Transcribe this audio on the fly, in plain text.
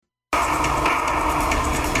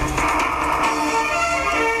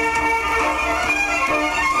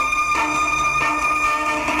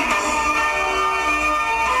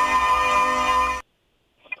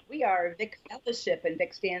Fellowship, and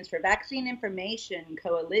VIC stands for Vaccine Information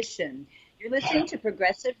Coalition. You're listening to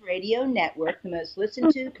Progressive Radio Network, the most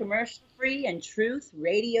listened to, commercial-free, and truth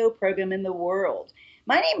radio program in the world.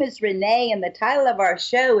 My name is Renee, and the title of our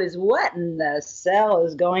show is What in the Cell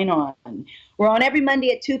is Going On? We're on every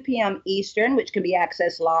Monday at 2 p.m. Eastern, which can be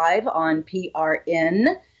accessed live on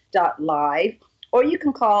prn.live, or you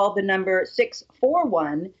can call the number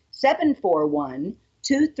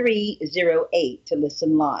 641-741-2308 to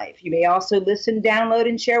listen live. You may also listen, download,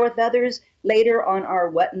 and share with others later on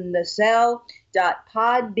our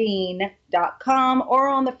whatinthecell.podbean.com or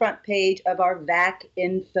on the front page of our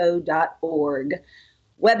vacinfo.org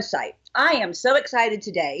website. I am so excited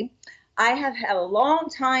today. I have had a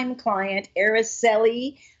long-time client,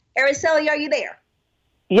 Araceli. Araceli, are you there?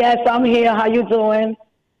 Yes, I'm here. How you doing?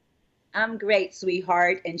 I'm great,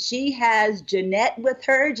 sweetheart. And she has Jeanette with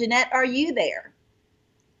her. Jeanette, are you there?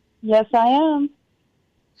 Yes, I am.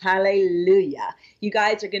 Hallelujah. You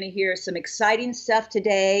guys are going to hear some exciting stuff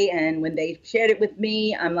today. And when they shared it with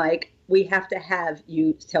me, I'm like, we have to have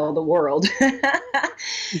you tell the world.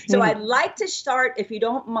 So I'd like to start, if you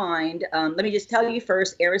don't mind. Let me just tell you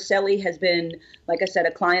first, Araceli has been, like I said,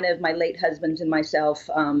 a client of my late husband's and myself.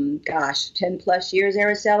 10 plus years,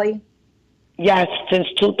 Araceli? Yes, since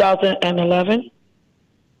 2011.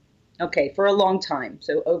 Okay, for a long time,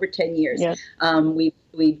 so over 10 years. Yes.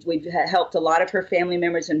 We've helped a lot of her family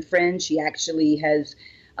members and friends. She actually has.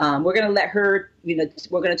 We're going to let her. We're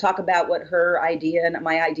going to talk about what her idea and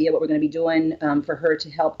my idea, what we're going to be doing for her to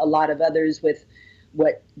help a lot of others with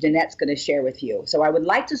what Jeanette's going to share with you. So I would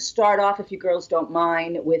like to start off, if you girls don't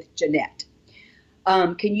mind, with Jeanette.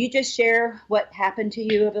 Can you just share what happened to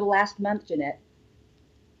you over the last month, Jeanette?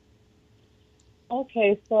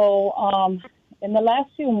 Okay, so in the last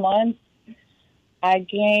few months, I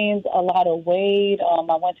gained a lot of weight.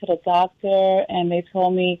 I went to the doctor, and they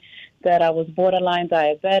told me that I was borderline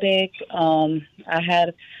diabetic. I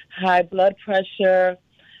had high blood pressure.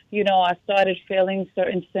 I started feeling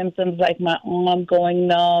certain symptoms like my arm going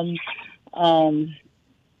numb.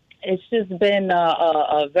 It's just been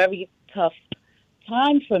a very tough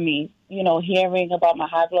time for me, hearing about my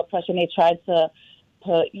high blood pressure. And they tried to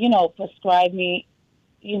prescribe me,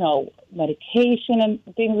 medication and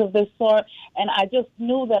things of this sort. And I just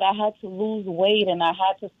knew that I had to lose weight and I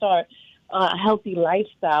had to start a healthy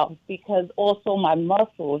lifestyle, because also my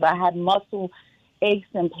muscles, I had muscle aches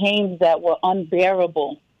and pains that were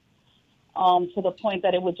unbearable, to the point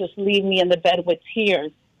that it would just leave me in the bed with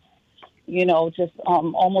tears, just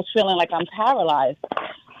almost feeling like I'm paralyzed.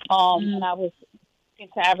 And I was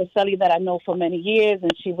talking to Araceli that I know for many years,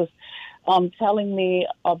 and she was telling me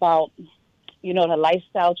about, the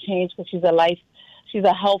lifestyle change, because she's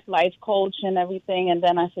a health life coach and everything. And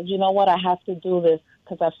then I said, you know what, I have to do this,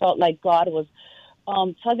 because I felt like God was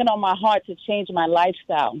tugging on my heart to change my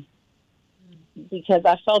lifestyle, because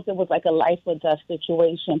I felt it was like a life or death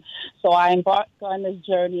situation. So I embarked on this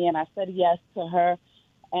journey, and I said yes to her.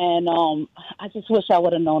 And I just wish I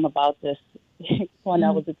would have known about this when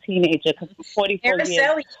I was a teenager, because I'm 44 years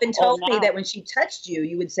Araceli even told me now. that when she touched you,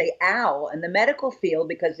 you would say, ow. In the medical field,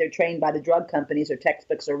 because they're trained by the drug companies, their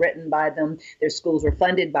textbooks are written by them, their schools are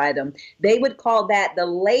funded by them, they would call that the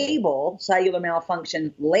label, cellular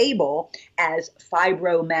malfunction label, as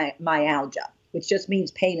fibromyalgia, which just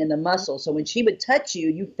means pain in the muscle. So when she would touch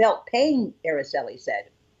you, you felt pain, Araceli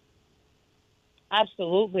said.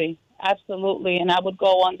 Absolutely. And I would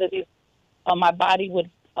go under these, my body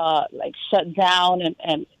would shut down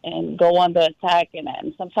and go under attack, and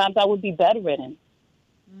sometimes I would be bedridden.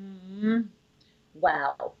 Mm-hmm.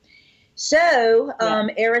 Wow. So,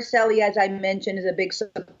 Araceli, as I mentioned, is a big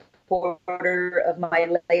supporter of my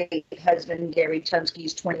late husband, Gary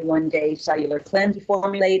Chumsky's 21-day cellular cleanse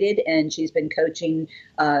formulated, and she's been coaching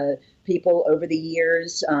people over the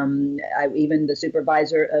years. Even the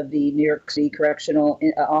supervisor of the New York City Correctional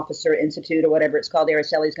Officer Institute, or whatever it's called,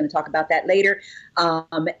 Araceli is going to talk about that later.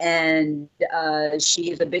 And she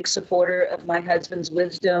is a big supporter of my husband's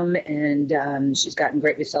wisdom, and she's gotten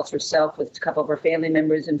great results herself with a couple of her family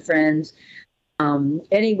members and friends.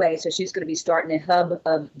 Anyway, so she's going to be starting a hub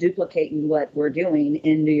of duplicating what we're doing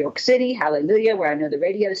in New York City, hallelujah, where I know the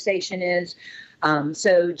radio station is.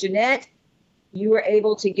 So Jeanette, you were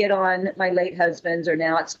able to get on my late husband's, or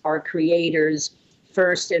now it's our creator's,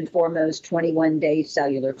 first and foremost 21-day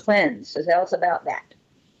cellular cleanse. So tell us about that.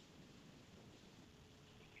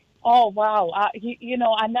 Oh, wow. I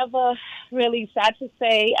never really, sad to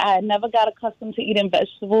say, I never got accustomed to eating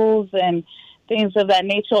vegetables and things of that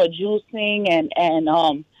nature, or juicing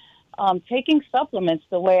and taking supplements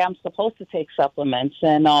the way I'm supposed to take supplements.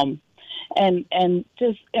 And and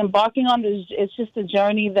just embarking on this. It's just a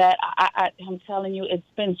journey that I'm telling you, it's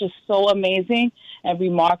been just so amazing and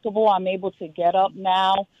remarkable. I'm able to get up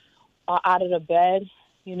now out of the bed,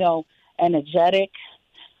 energetic.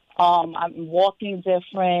 I'm walking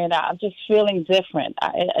different. I'm just feeling different.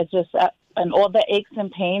 And all the aches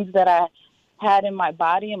and pains that I had in my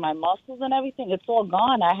body and my muscles and everything, it's all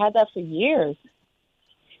gone. I had that for years.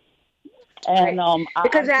 And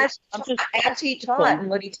because as he taught and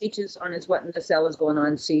what he teaches on his What in the Cell is Going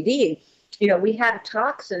On CD, we have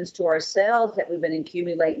toxins to our cells that we've been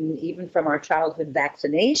accumulating even from our childhood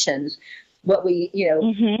vaccinations. What we,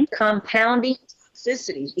 compounding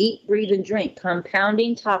toxicities, eat, breathe, and drink,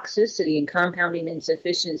 compounding toxicity and compounding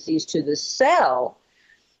insufficiencies to the cell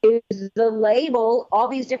is the label. All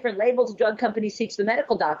these different labels drug companies teach the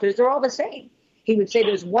medical doctors, they're all the same. He would say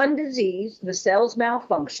there's one disease, the cell's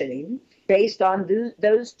malfunctioning, based on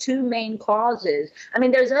those two main causes. I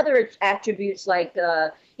mean, there's other attributes like,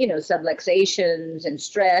 subluxations and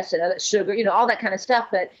stress and other sugar, all that kind of stuff.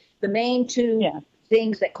 But the main two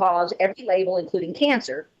things that cause every label, including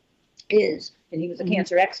cancer, is, and he was a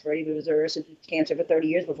cancer expert. He was researched in cancer for 30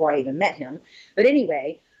 years before I even met him. But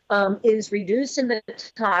anyway, is reducing the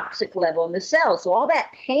toxic level in the cell. So all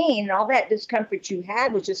that pain and all that discomfort you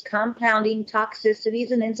had was just compounding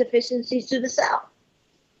toxicities and insufficiencies to the cell.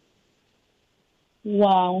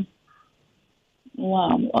 Wow.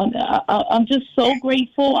 I'm just so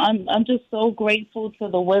grateful. I'm just so grateful to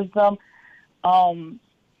the wisdom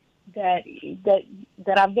that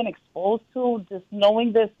I've been exposed to. Just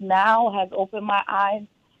knowing this now has opened my eyes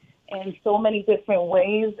in so many different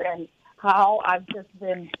ways, and how I've just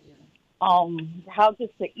been, how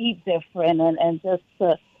just to eat different and just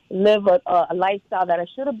to live a lifestyle that I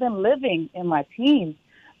should have been living in my teens.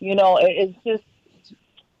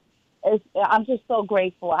 I'm just so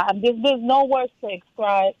grateful. There's no words to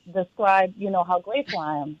describe, how grateful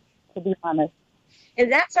I am, to be honest.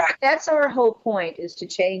 And that's our whole point, is to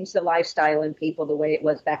change the lifestyle in people the way it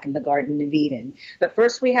was back in the Garden of Eden. But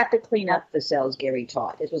first we have to clean up the cells, Gary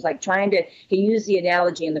taught. It was like he used the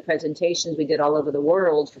analogy in the presentations we did all over the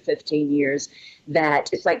world for 15 years, that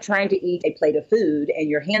it's like trying to eat a plate of food and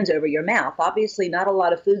your hands over your mouth. Obviously not a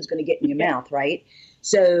lot of food's going to get in your mouth, right?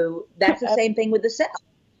 So that's the same thing with the cell.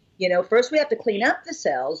 First we have to clean up the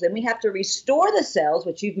cells, then we have to restore the cells,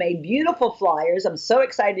 which you've made beautiful flyers. I'm so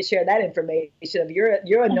excited to share that information of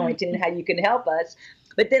your anointing and how you can help us.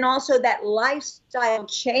 But then also that lifestyle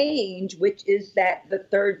change, which is the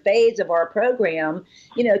third phase of our program,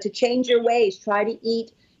 to change your ways, try to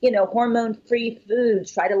eat, hormone-free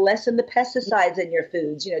foods, try to lessen the pesticides in your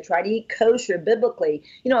foods, try to eat kosher biblically,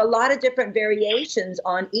 a lot of different variations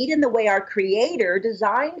on eating the way our Creator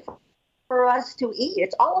designed for us to eat.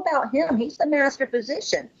 It's all about him. He's the master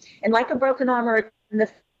physician. And like a broken arm or in the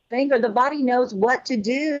finger, the body knows what to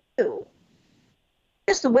do.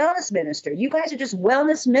 Just a wellness minister. You guys are just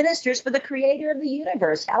wellness ministers for the Creator of the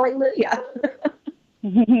universe. Hallelujah.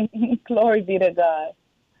 Glory be to God.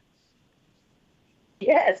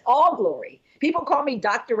 Yes, all glory. People call me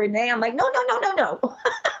Dr. Renee. I'm like, no.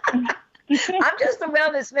 I'm just a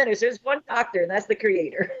wellness minister. There's one doctor, and that's the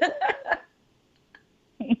Creator.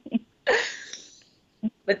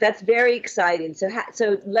 But that's very exciting. So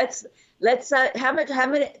let's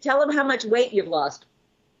tell them how much weight you've lost.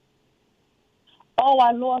 Oh,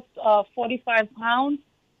 I lost 45 pounds,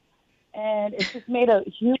 and it just made a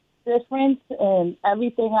huge difference in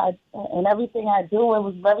everything I do. It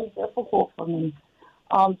was very difficult for me.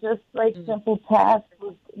 Just like simple tasks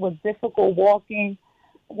was difficult. Walking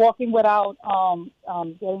without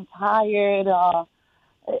getting tired.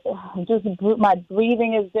 Just my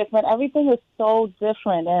breathing is different. Everything is so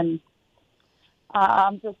different, and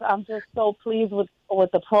I'm just so pleased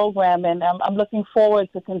with the program, and I'm looking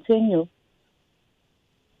forward to continue.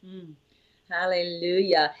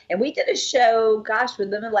 Hallelujah! And we did a show,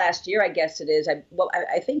 within the last year, I guess it is. I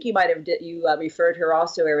think you might have referred her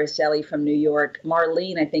also, Araceli from New York,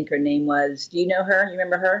 Marlene, I think her name was. Do you know her? You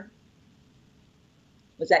remember her?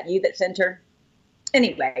 Was that you that sent her?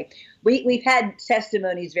 Anyway, we've had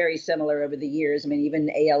testimonies very similar over the years. I mean, even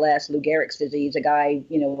ALS, Lou Gehrig's disease, a guy,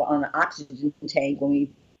 on an oxygen tank, when we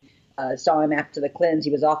saw him after the cleanse,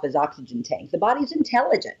 he was off his oxygen tank. The body's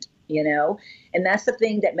intelligent, and that's the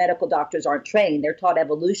thing that medical doctors aren't trained. They're taught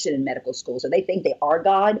evolution in medical school, so they think they are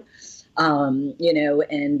God, and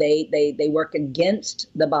they work against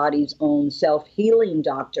the body's own self-healing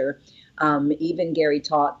doctor. Even Gary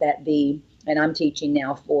taught that and I'm teaching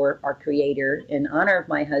now for our Creator in honor of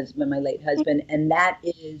my husband, my late husband, and that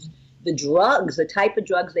is the drugs, the type of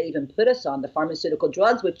drugs they even put us on, the pharmaceutical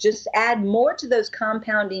drugs, which just add more to those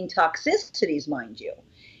compounding toxicities, mind you.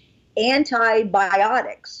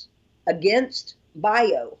 antibiotics against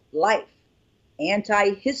bio, life,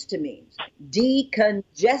 antihistamines,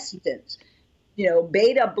 decongestants,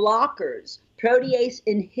 beta blockers, protease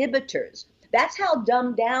inhibitors. That's how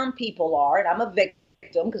dumbed down people are. And I'm a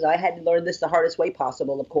victim because I had to learn this the hardest way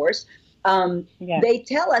possible, of course. They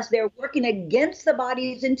tell us they're working against the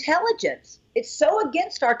body's intelligence. It's so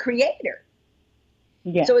against our creator.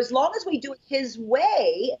 Yeah. So as long as we do it his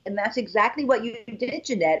way, and that's exactly what you did,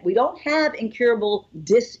 Jeanette, we don't have incurable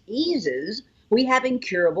diseases. We have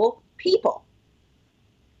incurable people.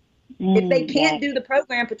 If they can't do the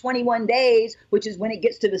program for 21 days, which is when it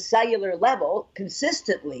gets to the cellular level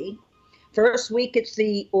consistently, first week it's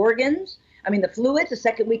the organs, the fluids, the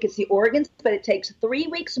second week it's the organs, but it takes 3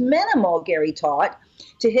 weeks minimal, Gary taught,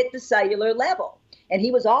 to hit the cellular level. And he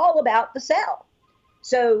was all about the cell.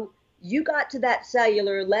 So you got to that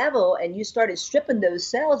cellular level and you started stripping those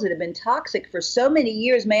cells that have been toxic for so many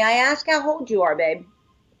years. May I ask how old you are, babe?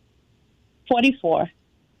 44.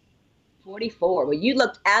 44. Well, you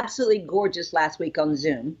looked absolutely gorgeous last week on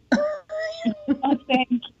Zoom. Oh,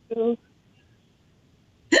 thank you.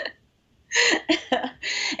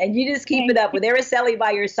 And you just keep it up with Araceli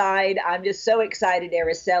by your side. I'm just so excited,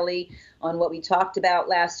 Araceli, on what we talked about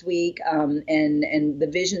last week, and the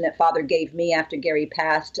vision that Father gave me after Gary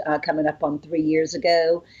passed, coming up on 3 years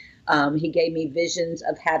ago. He gave me visions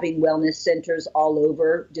of having wellness centers all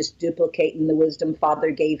over, just duplicating the wisdom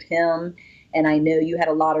Father gave him. And I know you had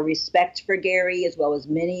a lot of respect for Gary, as well as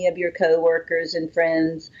many of your coworkers and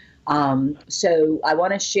friends. So I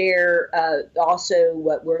want to share also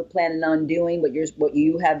what we're planning on doing, what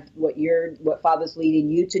Father's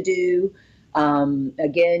leading you to do.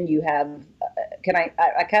 Again, you have.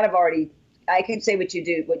 I kind of already. I can say what you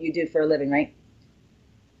do for a living, right?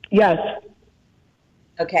 Yes.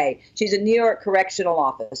 Okay. She's a New York correctional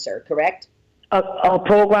officer, correct? A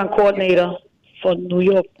program coordinator for New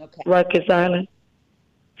York Rikers Island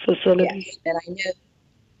facilities. Yes, and I know.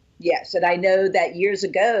 Yes, and I know that years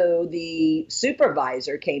ago, the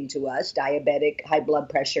supervisor came to us, diabetic, high blood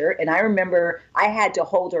pressure, and I remember I had to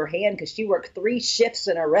hold her hand because she worked 3 shifts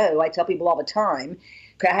in a row. I tell people all the time,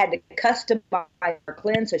 I had to customize her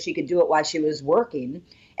cleanse so she could do it while she was working.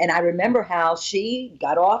 And I remember how she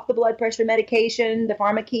got off the blood pressure medication, the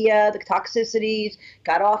pharmacia, the toxicities,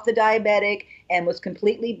 got off the diabetic, and was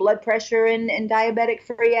completely blood pressure and diabetic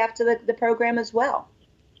free after the program as well.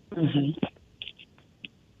 Mm-hmm.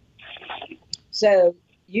 So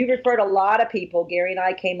you referred a lot of people. Gary and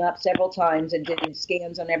I came up several times and did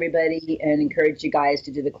scans on everybody and encouraged you guys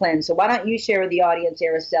to do the cleanse. So why don't you share with the audience,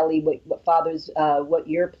 Araceli, what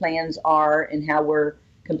your plans are and how we're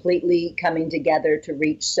completely coming together to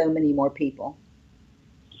reach so many more people?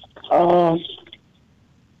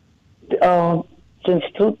 Since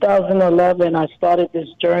 2011, I started this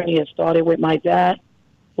journey. It started with my dad,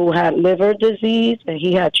 who had liver disease, and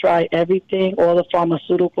he had tried everything, all the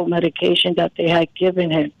pharmaceutical medication that they had given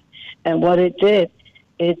him. And what it did,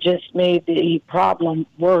 it just made the problem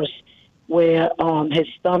worse, where his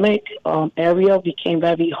stomach area became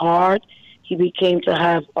very hard. He became to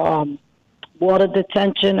have water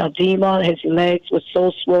detention, edema. His legs were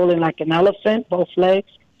so swollen like an elephant, both legs,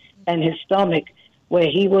 and his stomach, where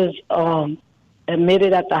he was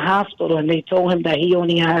admitted at the hospital, and they told him that he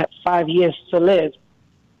only had 5 years to live.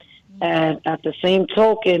 And at the same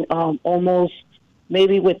token, almost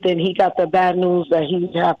maybe he got the bad news that he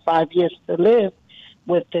had 5 years to live.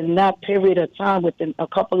 Within that period of time, within a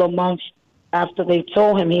couple of months after they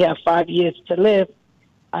told him he had 5 years to live,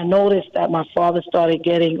 I noticed that my father started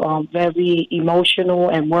getting very emotional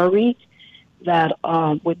and worried that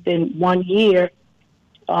within 1 year,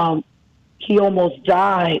 he almost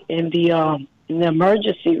died in the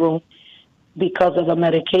emergency room, because of the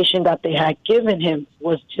medication that they had given him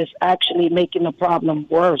was just actually making the problem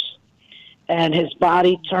worse. And his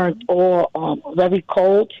body turned all very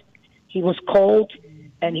cold. He was cold,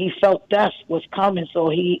 and he felt death was coming. So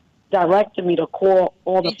he directed me to call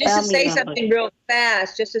all the family members.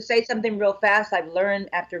 Just to say something real fast, I've learned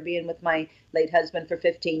after being with my late husband for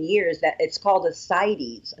 15 years that it's called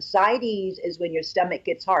ascites. Ascites is when your stomach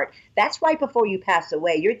gets hard. That's right before you pass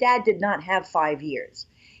away. Your dad did not have 5 years.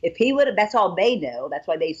 If he would have, that's all they know. That's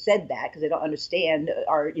why they said that, because they don't understand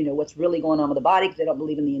what's really going on with the body, because they don't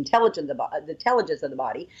believe in the intelligence of the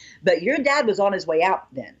body. But your dad was on his way out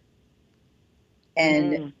then.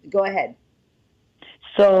 And go ahead.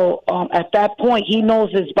 So at that point, he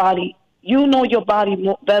knows his body. You know your body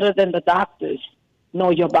better than the doctors know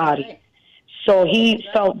your body. Right. So he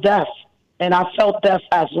felt death, and I felt death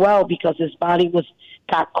as well, because his body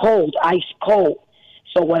got cold, ice cold.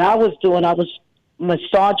 So what I was doing, I was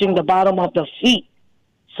massaging the bottom of the feet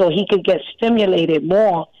so he could get stimulated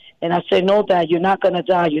more. And I said, no, Dad, you're not going to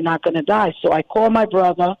die. You're not going to die. So I called my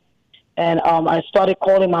brother, and I started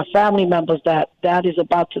calling my family members that Dad is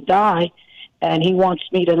about to die, and he wants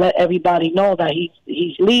me to let everybody know that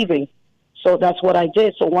he's leaving. So that's what I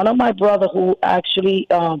did. So one of my brother who actually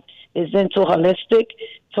is into holistic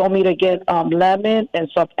told me to get lemon and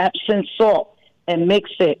some Epsom salt and mix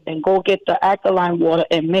it, and go get the alkaline water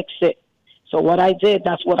and mix it. So what I did,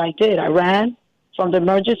 that's what I did. I ran from the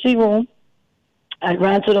emergency room. I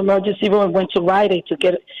ran to the emergency room and went to Rite Aid to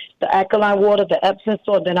get the alkaline water, the Epsom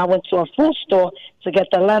salt. Then I went to a food store to get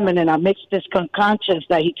the lemon, and I mixed this concoction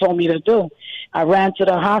that he told me to do. I ran to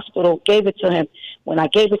the hospital, gave it to him. When I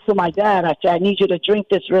gave it to my dad, I said, I need you to drink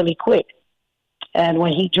this really quick. And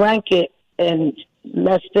when he drank it, in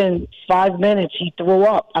less than 5 minutes, he threw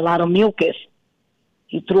up a lot of mucus.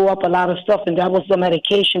 He threw up a lot of stuff, and that was the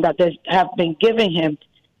medication that they have been giving him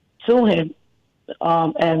to him.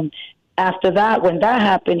 And after that, when that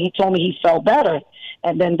happened, he told me he felt better.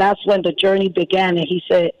 And then that's when the journey began. And he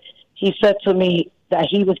said to me that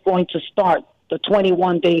he was going to start the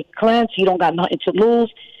 21-day cleanse. He don't got nothing to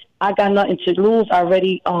lose. I got nothing to lose. I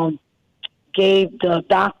already gave the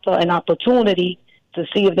doctor an opportunity to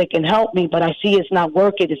see if they can help me, but I see it's not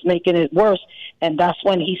working. It's making it worse. And that's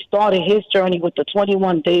when he started his journey with the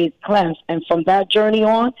 21-day cleanse. And from that journey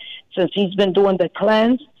on, since he's been doing the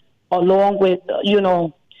cleanse, along with,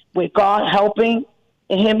 with God helping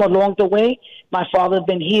him along the way, my father's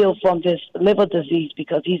been healed from this liver disease,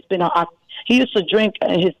 because he used to drink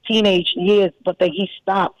in his teenage years, but then he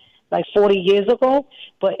stopped like 40 years ago,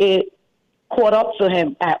 but it caught up to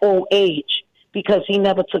him at old age because he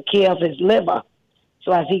never took care of his liver.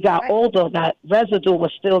 So as he got older, that residue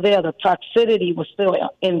was still there. The toxicity was still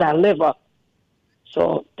in that liver.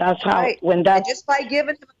 So that's how, when that... And just by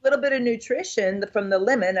giving him a little bit of nutrition from the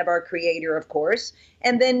lemon of our Creator, of course,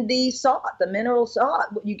 and then the salt, the mineral salt,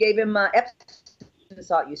 you gave him Epsom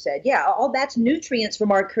salt, you said. Yeah, all that's nutrients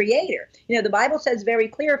from our Creator. The Bible says very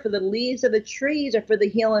clear, for the leaves of the trees are for the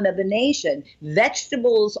healing of the nation.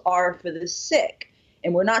 Vegetables are for the sick.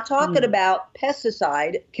 And we're not talking about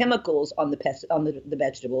pesticide chemicals on the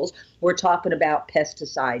vegetables. We're talking about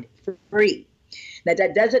pesticide free. Now,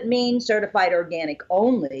 that doesn't mean certified organic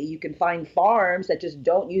only. You can find farms that just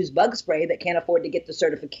don't use bug spray that can't afford to get the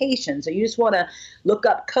certification. So you just want to look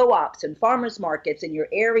up co-ops and farmers markets in your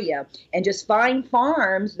area and just find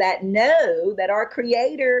farms that know that our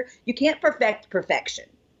Creator, you can't perfect perfection.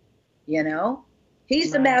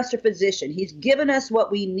 He's the master physician. He's given us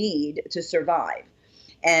what we need to survive.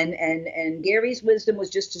 And Gary's wisdom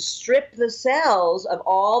was just to strip the cells of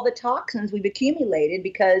all the toxins we've accumulated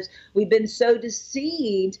because we've been so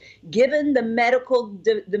deceived, given the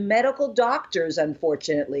medical doctors,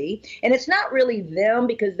 unfortunately. And it's not really them,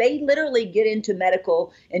 because they literally get into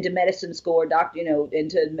medicine school, or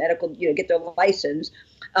into medical, get their license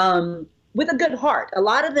with a good heart. A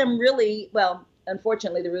lot of them really, well,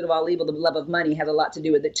 unfortunately, the root of all evil, the love of money, has a lot to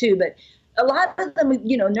do with it too. But a lot of them,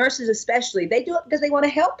 nurses especially, they do it because they want to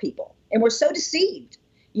help people. And we're so deceived,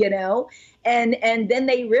 and then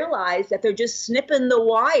they realize that they're just snipping the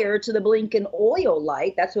wire to the blinking oil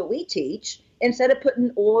light. That's what we teach, instead of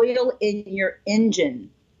putting oil in your engine.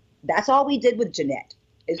 That's all we did with Jeanette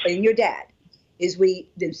and your dad, is we,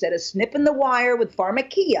 instead of snipping the wire with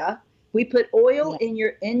pharmakia, we put oil in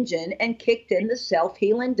your engine and kicked in the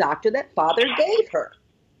self-healing doctor that Father gave her.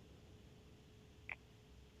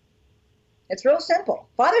 It's real simple.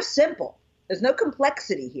 Father's simple. There's no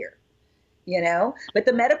complexity here, But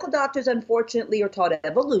the medical doctors, unfortunately, are taught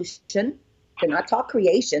evolution. They're not taught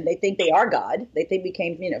creation. They think they are God. They think we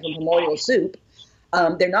came, from primordial soup.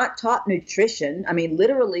 They're not taught nutrition. I mean,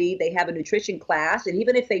 literally, they have a nutrition class. And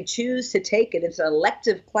even if they choose to take it, it's an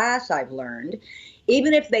elective class, I've learned.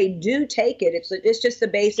 Even if they do take it, it's just the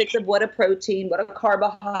basics of what a protein, what a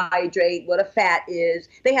carbohydrate, what a fat is.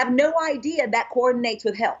 They have no idea that coordinates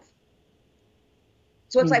with health.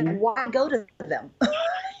 So it's like, why go to them?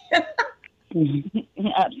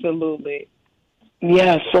 Absolutely.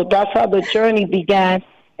 Yeah, so that's how the journey began.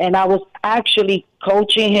 And I was actually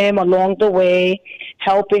coaching him along the way,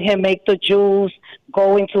 helping him make the juice,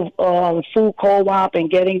 going to food co-op and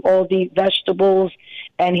getting all these vegetables.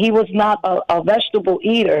 And he was not a vegetable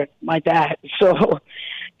eater, my dad. So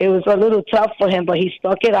it was a little tough for him, but he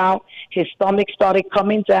stuck it out. His stomach started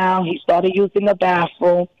coming down. He started using the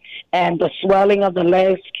bathroom. And the swelling of the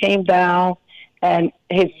legs came down, and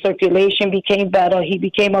his circulation became better. He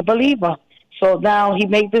became a believer. So now he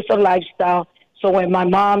made this a lifestyle. So when my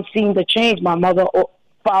mom seen the change, my mother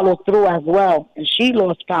followed through as well. And she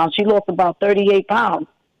lost pounds. She lost about 38 pounds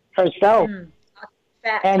herself.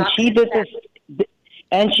 And she did this.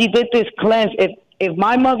 And she did this cleanse. If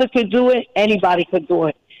my mother could do it, anybody could do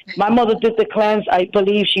it. My mother did the cleanse. I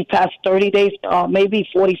believe she passed 30 days, maybe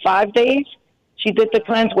 45 days. She did the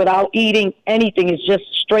cleanse without eating anything. It's just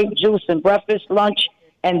straight juice and breakfast, lunch,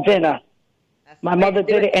 and dinner. My mother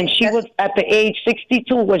did it, and she was at the age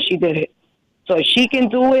 62 when she did it. So if she can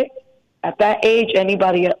do it at that age,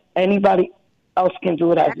 anybody else can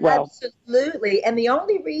do it as well. Absolutely. And the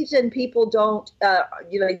only reason people don't,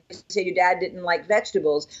 you say your dad didn't like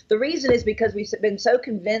vegetables, the reason is because we've been so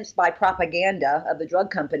convinced by propaganda of the drug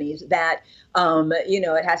companies that,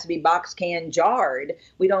 it has to be box, can, jarred.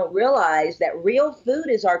 We don't realize that real food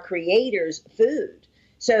is our creator's food.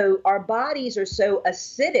 So our bodies are so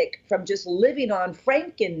acidic from just living on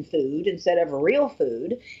Franken food instead of real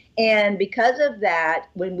food. And because of that,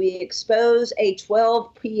 when we expose a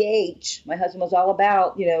 12 pH, my husband was all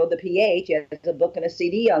about, the pH. He has a book and a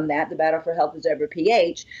CD on that. The battle for health is over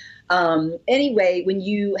pH. Anyway, when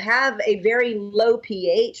you have a very low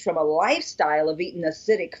pH from a lifestyle of eating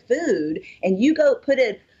acidic food, and you go put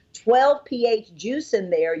a 12 pH juice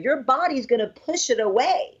in there, your body's going to push it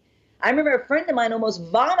away. I remember a friend of mine almost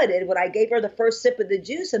vomited when I gave her the first sip of the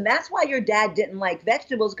juice, and that's why your dad didn't like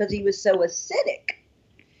vegetables, because he was so acidic.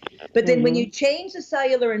 But then when you change the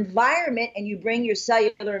cellular environment and you bring your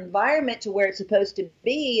cellular environment to where it's supposed to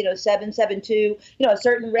be, 772, a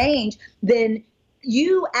certain range, then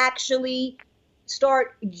you actually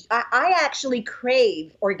start, I actually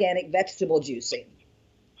crave organic vegetable juicing.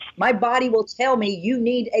 My body will tell me you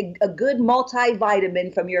need a good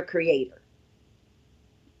multivitamin from your creator.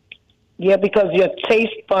 Yeah, because your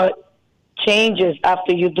taste bud changes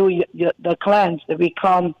after you do the cleanse. It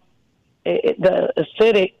become the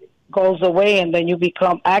acidic goes away, and then you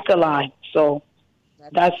become alkaline. So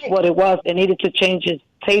that's right. What it was. It needed to change his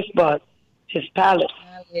taste bud, his palate.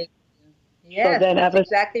 Yes, so that's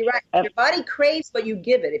exactly right. Your body craves what you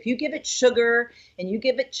give it. If you give it sugar and you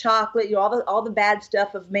give it chocolate, all the bad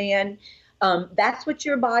stuff of man. That's what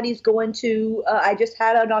your body's going to. I just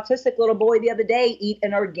had an autistic little boy the other day eat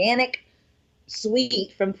an organic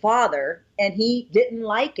sweet from father, and he didn't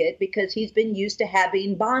like it because he's been used to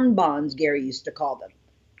having bonbons, Gary used to call them,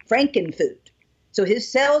 Franken food. So his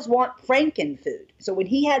cells want Franken food. So when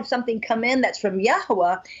he had something come in that's from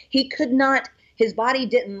Yahweh, he could not, his body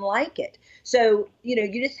didn't like it. So,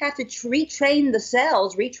 you just have to retrain the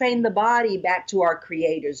cells, retrain the body back to our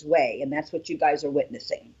creator's way. And that's what you guys are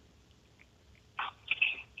witnessing.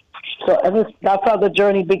 So that's how the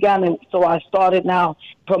journey began. And so I started now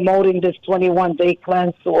promoting this 21-day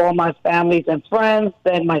cleanse to all my families and friends.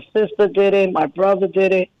 Then my sister did it. My brother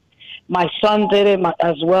did it. My son did it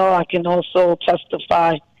as well. I can also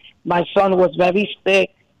testify. My son was very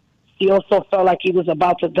sick. He also felt like he was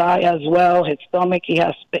about to die as well. His stomach, he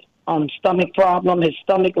has stomach problem. His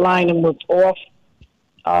stomach lining was off.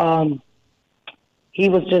 He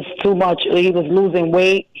was just too much. He was losing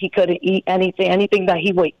weight. He couldn't eat anything that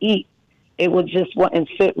he would eat. It would just wouldn't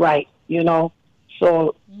sit right,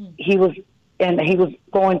 So he was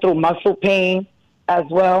going through muscle pain as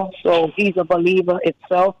well. So he's a believer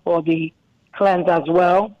itself for the cleanse as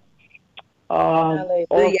well.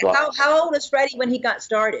 Also, how old was Freddie when he got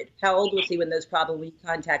started? How old was he when those problems, when he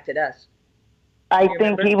contacted us? I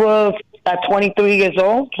think he was at 23 years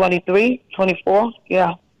old, 23, 24.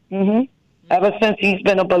 Yeah. Ever since he's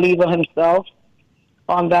been a believer himself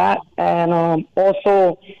on that. And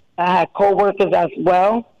also I had co-workers as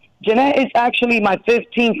well. Jeanette is actually my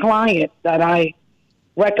 15th client that I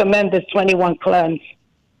recommend this 21 cleanse.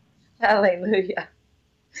 Hallelujah.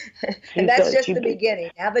 And that's just the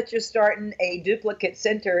beginning. Now that you're starting a duplicate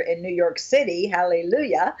center in New York City,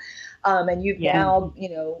 hallelujah. And you've now,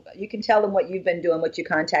 you can tell them what you've been doing, what you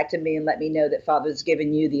contacted me, and let me know that Father's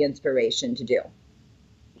given you the inspiration to do.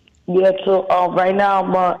 Yeah, so right now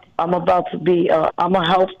I'm about to be, I'm a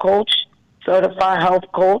health coach, certified health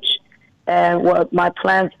coach. And what my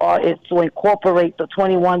plans are is to incorporate the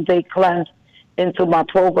 21-day cleanse into my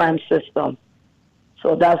program system.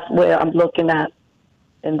 So that's where I'm looking at,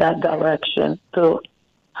 in that direction, to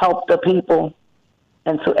help the people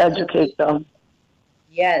and to educate them.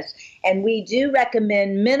 Yes, and we do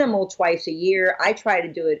recommend minimal twice a year. I try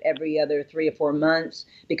to do it every other 3 or 4 months,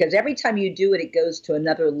 because every time you do it, it goes to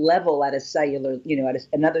another level at a cellular,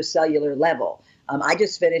 another cellular level. I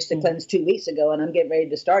just finished the cleanse 2 weeks ago, and I'm getting ready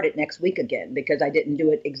to start it next week again, because I didn't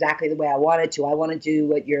do it exactly the way I wanted to. I want to do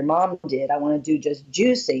what your mom did. I want to do just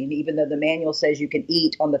juicing, even though the manual says you can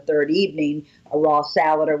eat on the third evening a raw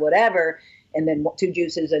salad or whatever, and then 2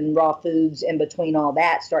 juices and raw foods in between all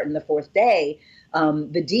that, starting the 4th day.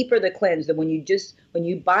 The deeper the cleanse, the when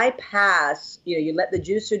you bypass, you let the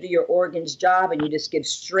juicer do your organ's job and you just give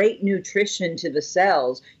straight nutrition to the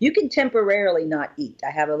cells, you can temporarily not eat.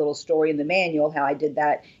 I have a little story in the manual how I did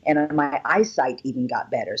that, and my eyesight even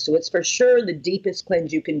got better. So it's for sure the deepest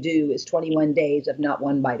cleanse you can do is 21 days of not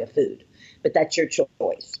one bite of food, but that's your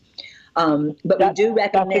choice. But we do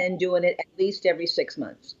recommend doing it at least every 6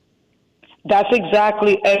 months. That's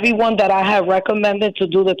exactly everyone that I have recommended to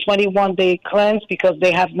do the 21-day cleanse because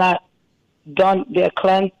they have not done their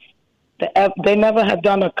cleanse. They never have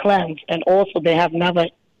done a cleanse, and also they have never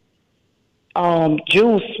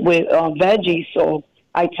juice with veggies. So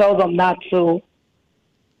I tell them not to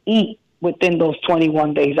eat within those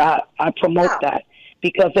 21 days. I promote that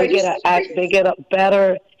because they get a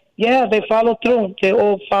better. Yeah, they follow through. They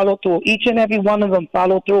all follow through. Each and every one of them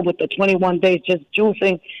follow through with the 21 days, just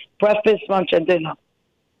juicing breakfast, lunch, and dinner.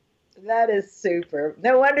 That is super.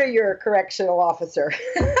 No wonder you're a correctional officer.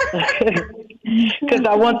 Because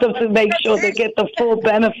I want them to make sure they get the full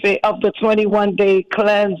benefit of the 21-day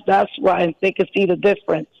cleanse. That's why they can see the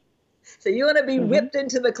difference. So you want to be whipped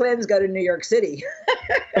into the cleanse, go to New York City.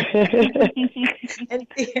 And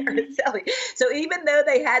so even though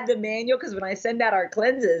they had the manual, because when I send out our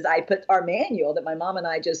cleanses, I put our manual that my mom and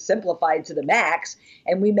I just simplified to the max,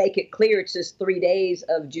 and we make it clear it's just 3 days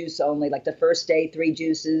of juice only. Like the first day, 3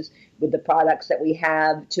 juices with the products that we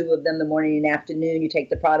have, 2 of them the morning and afternoon. You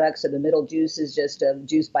take the products, and the middle juice is just a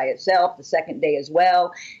juice by itself, the second day as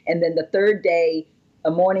well. And then the third day, a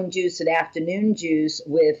morning juice and afternoon juice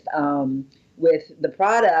with the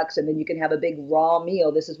products, and then you can have a big raw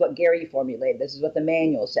meal. This is what Gary formulated. This is what the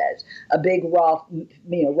manual says. A big raw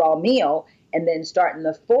meal, and then starting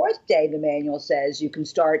the 4th day, the manual says you can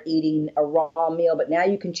start eating a raw meal, but now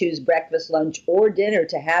you can choose breakfast, lunch, or dinner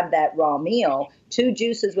to have that raw meal. 2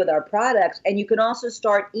 juices with our products, and you can also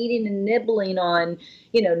start eating and nibbling on,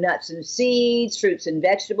 nuts and seeds, fruits and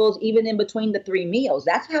vegetables, even in between the 3 meals.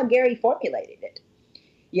 That's how Gary formulated it.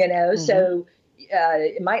 So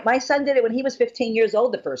my son did it when he was 15 years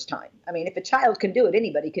old the first time. I mean, if a child can do it,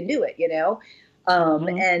 anybody can do it,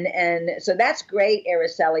 And so that's great,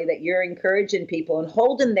 Araceli, that you're encouraging people and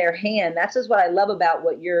holding their hand. That's just what I love about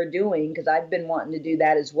what you're doing, because I've been wanting to do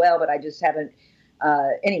that as well, but I just haven't.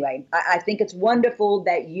 Anyway, I think it's wonderful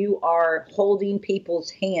that you are holding people's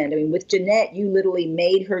hand. I mean, with Jeanette, you literally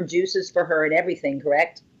made her juices for her and everything,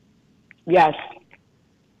 correct? Yes.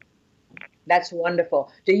 That's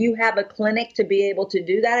wonderful. Do you have a clinic to be able to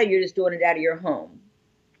do that, or you're just doing it out of your home?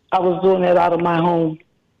 I was doing it out of my home.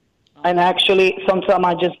 And actually, sometimes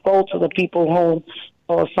I just go to the people's home,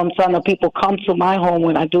 or sometimes the people come to my home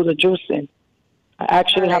when I do the juicing. I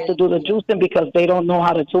actually have to do the juicing because they don't know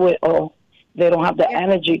how to do it, or they don't have the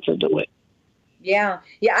energy to do it. Yeah,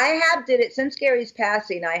 I have did it since Gary's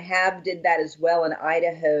passing. I have did that as well in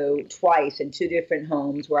Idaho twice in 2 different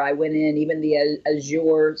homes where I went in, even the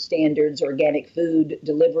Azure Standards organic food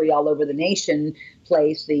delivery all over the nation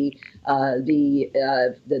place, the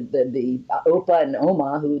Opa and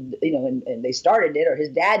Oma, who, and they started it, or his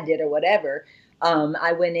dad did, or whatever.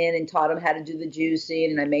 I went in and taught them how to do the juicing,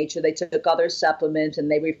 and I made sure they took all their supplements, and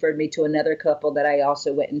they referred me to another couple that I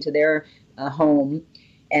also went into their home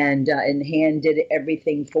and hand did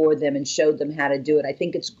everything for them and showed them how to do it. I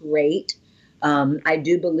think it's great. I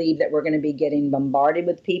do believe that we're going to be getting bombarded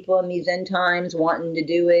with people in these end times wanting to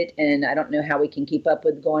do it, and I don't know how we can keep up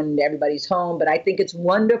with going to everybody's home, but I think it's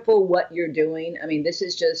wonderful what you're doing. I mean, this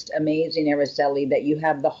is just amazing, Araceli, that you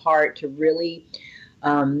have the heart to really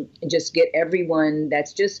just get everyone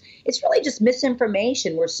it's really just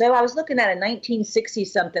misinformation. I was looking at a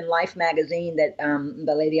 1960-something Life magazine that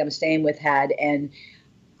the lady I'm staying with had, and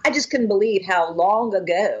I just couldn't believe how long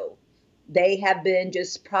ago they have been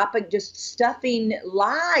just stuffing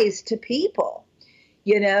lies to people,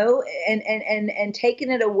 and taking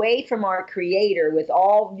it away from our Creator with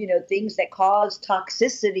all, things that cause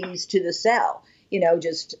toxicities to the cell,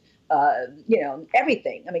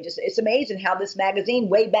 everything. I mean, it's amazing how this magazine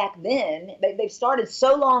way back then, they've started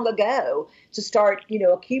so long ago to start,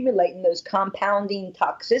 accumulating those compounding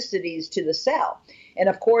toxicities to the cell. And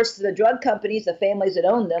of course, the drug companies, the families that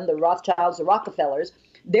own them, the Rothschilds, the Rockefellers,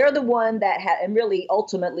 they're the one that and really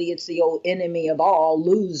ultimately it's the old enemy of all,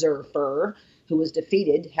 Lucifer, who was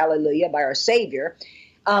defeated, hallelujah, by our Savior,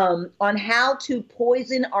 on how to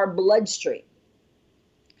poison our bloodstream.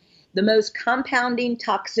 The most compounding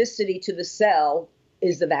toxicity to the cell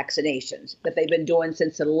is the vaccinations that they've been doing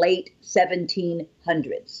since the late 1700s.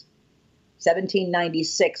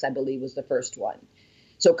 1796, I believe, was the first one.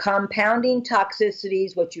 So compounding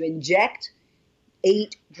toxicities, what you inject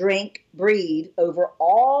eat, drink, breathe over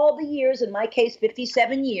all the years, in my case,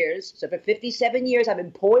 57 years. So for 57 years, I've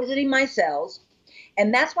been poisoning my cells.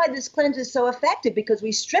 And that's why this cleanse is so effective, because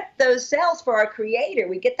we strip those cells for our creator.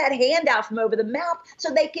 We get that handout from over the mouth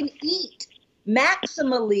so they can eat,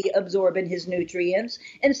 maximally absorbing his nutrients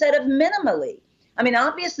instead of minimally. I mean,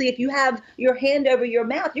 obviously, if you have your hand over your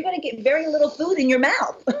mouth, you're going to get very little food in your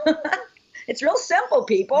mouth. It's real simple,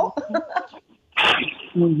 people.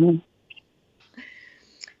 Mm-hmm.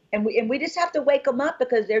 And we just have to wake them up,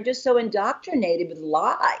 because they're just so indoctrinated with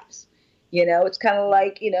lies. You know, it's kind of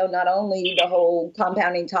like, you know, not only the whole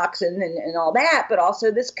compounding toxin and all that, but also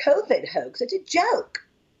this COVID hoax. It's a joke.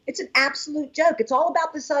 It's an absolute joke. It's all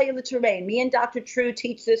about the cellular terrain. Me and Dr. True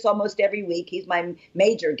teach this almost every week. He's my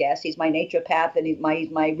major guest. He's my naturopath, and he's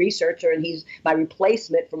my researcher, and he's my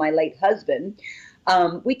replacement for my late husband.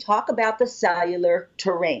 We talk about the cellular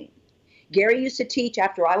terrain. Gary used to teach,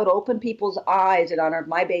 after I would open people's eyes in honor of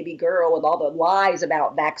my baby girl with all the lies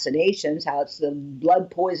about vaccinations, how it's the blood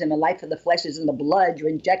poison, the life of the flesh is in the blood. You're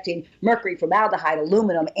injecting mercury, formaldehyde,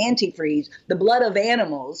 aluminum, antifreeze, the blood of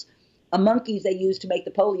animals, a monkeys they use to make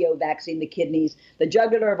the polio vaccine, the kidneys, the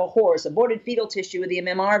jugular of a horse, aborted fetal tissue with the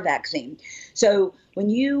MMR vaccine. So when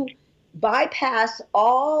you bypass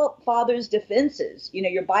all Father's defenses, you know,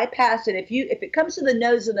 you're bypassing, if it comes to the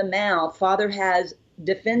nose and the mouth, Father has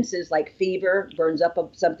defenses like fever, burns up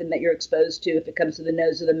something that you're exposed to. If it comes to the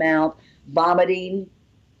nose or the mouth, vomiting,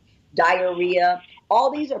 diarrhea, all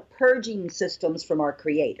these are purging systems from our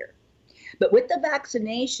creator. But with the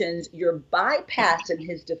vaccinations, you're bypassing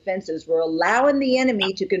his defenses. We're allowing the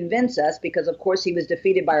enemy to convince us, because of course he was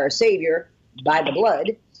defeated by our Savior, by the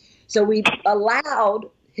blood. So we allowed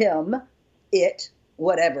him,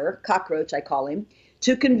 whatever, cockroach I call him,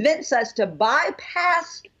 to convince us to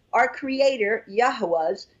bypass our creator,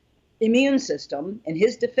 Yahweh's immune system and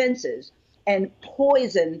his defenses, and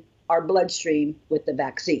poison our bloodstream with the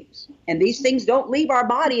vaccines. And these things don't leave our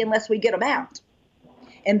body unless we get them out.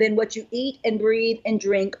 And then what you eat and breathe and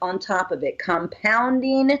drink on top of it,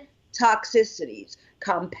 compounding toxicities,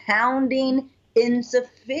 compounding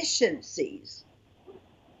insufficiencies.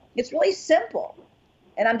 It's really simple.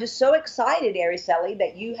 And I'm just so excited, Araceli,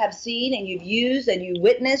 that you have seen and you've used and you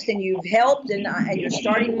witnessed and you've helped and you're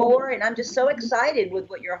starting more. And I'm just so excited with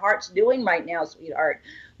what your heart's doing right now, sweetheart.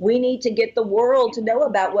 We need to get the world to know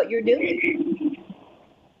about what you're doing.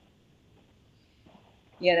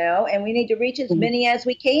 You know, and we need to reach as many as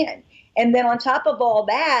we can. And then on top of all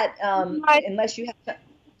that, unless you have,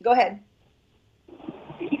 go ahead.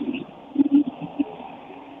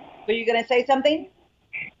 Were you going to say something?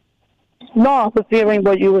 No, I was hearing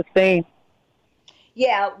what you were saying.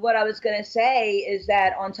 Yeah, what I was going to say is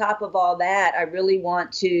that on top of all that, I really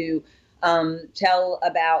want to tell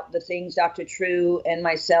about the things Dr. True and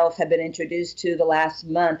myself have been introduced to the last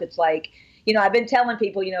month. It's like, you know, I've been telling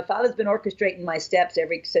people, you know, Father's been orchestrating my steps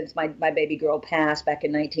since my baby girl passed back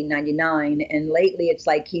in 1999. And lately it's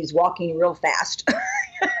like he's walking real fast.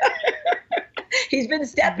 He's been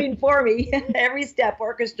stepping for me, every step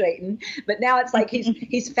orchestrating, but now it's like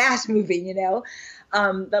he's fast moving, you know.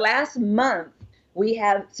 The last month, we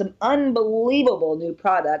have some unbelievable new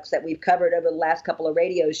products that we've covered over the last couple of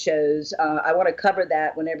radio shows. I want to cover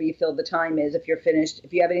that whenever you feel the time is. If you're finished,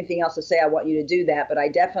 if you have anything else to say, I want you to do that. But I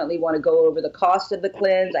definitely want to go over the cost of the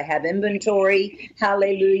cleanse. I have inventory,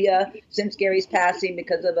 hallelujah, since Gary's passing,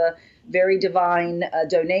 because of a very divine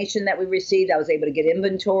donation that we received. I was able to get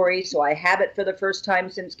inventory, so I have it for the first time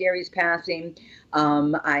since Gary's passing. So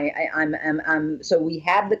we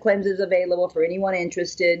have the cleanses available for anyone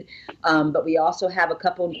interested, but we also have a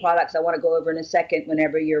couple of products I want to go over in a second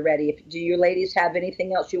whenever you're ready. Do you ladies have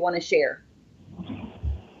anything else you want to share?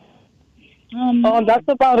 That's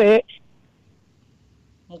about it.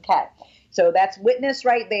 Okay. So that's witness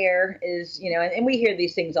right there is, you know, and we hear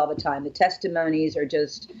these things all the time. The testimonies are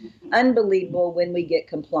just unbelievable when we get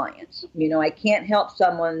compliance. You know, I can't help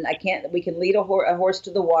someone. We can lead a horse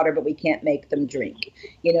to the water, but we can't make them drink.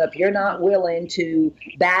 You know, if you're not willing to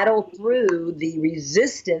battle through the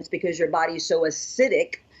resistance because your body is so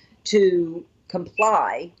acidic to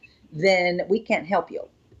comply, then we can't help you.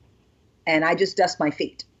 And I just dust my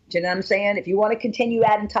feet. Do you know what I'm saying? If you want to continue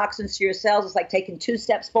adding toxins to your cells, it's like taking 2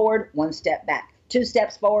 steps forward, 1 step back. 2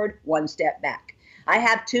 steps forward, 1 step back. I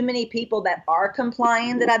have too many people that are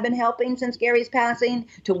complying that I've been helping since Gary's passing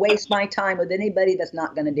to waste my time with anybody that's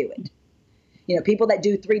not going to do it. You know, people that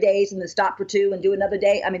do 3 days and then stop for 2 and do another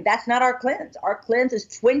day. I mean, that's not our cleanse. Our cleanse is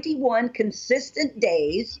 21 consistent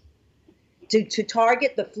days to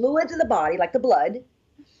target the fluids of the body, like the blood,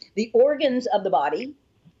 the organs of the body,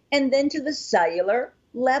 and then to the cellular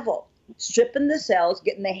level. stripping the cells,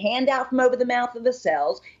 getting the hand out from over the mouth of the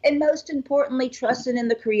cells, and most importantly, trusting in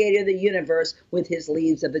the creator of the universe with his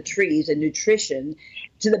leaves of the trees and nutrition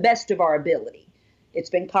to the best of our ability. It's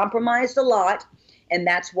been compromised a lot, and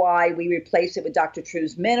that's why we replace it with Dr.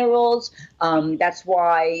 True's minerals. That's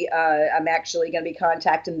why I'm actually going to be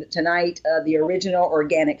contacting tonight the original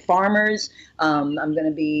organic farmers. I'm going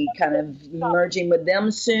to be kind of merging with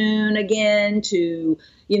them soon again to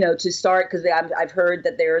start, because I've heard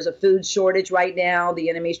that there is a food shortage right now. The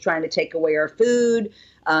enemy's trying to take away our food,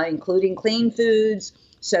 including clean foods.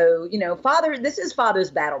 So, this is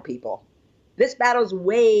Father's battle, people. This battle's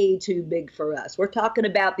way too big for us. We're talking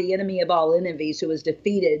about the enemy of all enemies who was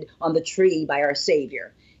defeated on the tree by our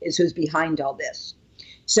Savior, is who's behind all this.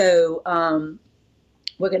 So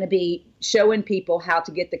we're going to be showing people how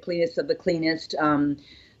to get the cleanest of the cleanest.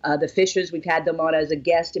 The Fishers, we've had them on as a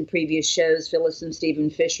guest in previous shows. Phyllis and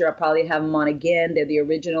Stephen Fisher, I'll probably have them on again. They're the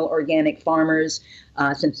original organic farmers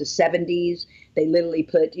since the 70s. They literally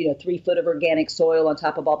put, 3 foot of organic soil on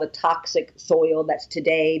top of all the toxic soil that's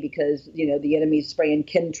today, because, the enemy's spraying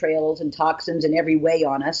chemtrails and toxins in every way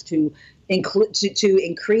on us to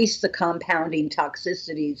increase the compounding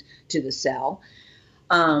toxicities to the cell.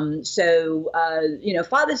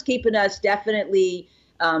 Father's keeping us definitely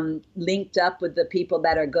linked up with the people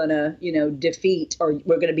that are going to, defeat, or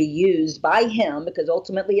we're going to be used by him, because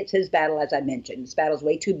ultimately it's his battle, as I mentioned. This battle's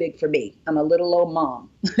way too big for me. I'm a little old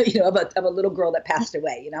mom, of a little girl that passed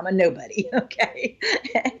away. I'm a nobody, okay?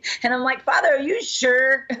 And I'm like, Father, are you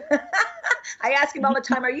sure? I ask him all the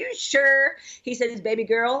time, are you sure? He says, baby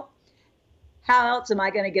girl, how else am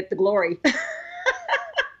I going to get the glory?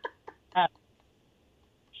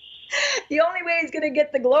 The only way he's going to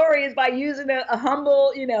get the glory is by using a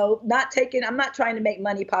humble, I'm not trying to make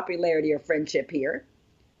money, popularity, or friendship here.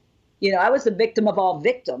 I was the victim of all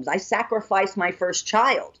victims. I sacrificed my first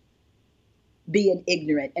child, being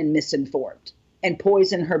ignorant and misinformed, and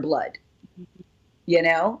poisoned her blood,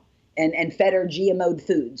 and fed her GMO'd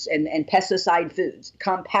foods and pesticide foods,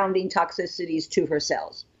 compounding toxicities to her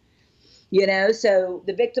cells. So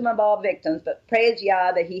the victim of all victims, but praise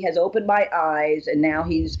Yah that he has opened my eyes, and now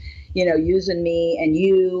he's, using me and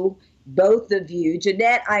you, both of you.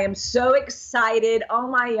 Jeanette, I am so excited. Oh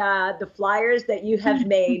my God, the flyers that you have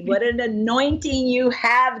made. What an anointing you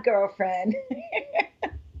have, girlfriend.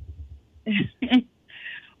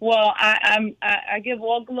 Well, I give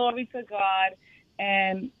all glory to God,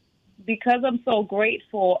 and because I'm so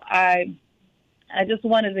grateful, I just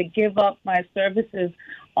wanted to give up my services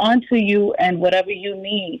onto you and whatever you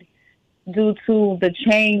need due to the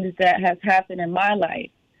change that has happened in my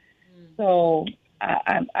life. So,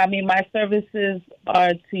 I mean, my services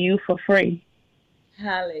are to you for free.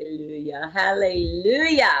 Hallelujah.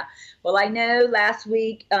 Hallelujah. Well, I know last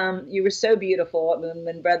week you were so beautiful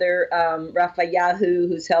when Brother Rafayahu,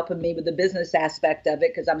 who's helping me with the business aspect of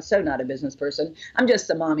it, because I'm so not a business person. I'm just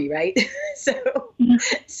a mommy, right? So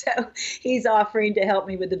he's offering to help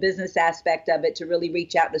me with the business aspect of it, to really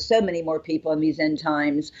reach out to so many more people in these end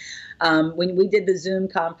times. When we did the Zoom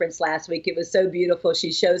conference last week, it was so beautiful.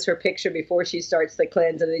 She shows her picture before she starts the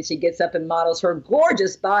cleanse, and then she gets up and models her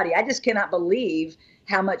gorgeous body. I just cannot believe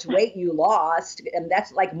how much weight you lost, and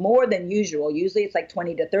that's like more than usual. Usually it's like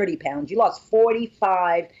 20 to 30 pounds. You lost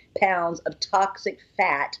 45 pounds of toxic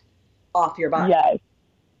fat off your body.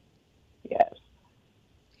 Yes.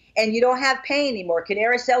 And you don't have pain anymore. Can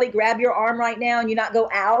Araceli grab your arm right now and you not go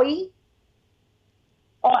owie?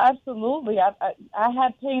 Oh, absolutely. I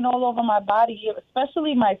had pain all over my body,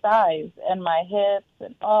 especially my thighs and my hips,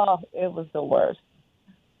 and it was the worst.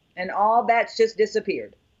 And all that's just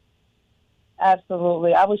disappeared.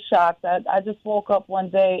 Absolutely. I was shocked. I just woke up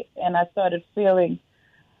one day and I started pinching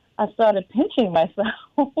myself.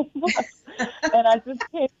 And I just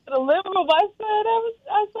came to the living room. I said,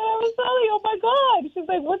 Araceli, oh my God. She's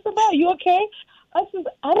like, what's the matter? You okay? I said,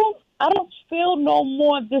 I don't feel no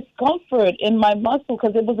more discomfort in my muscle,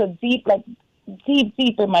 because it was a deep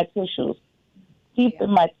in my tissues. Deep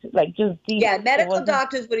in my, just deep. Yeah, medical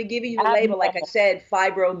doctors would have given you the label, like I said,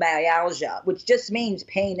 fibromyalgia, which just means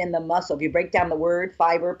pain in the muscle. If you break down the word,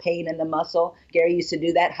 fiber, pain in the muscle. Gary used to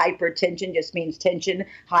do that. Hypertension just means tension,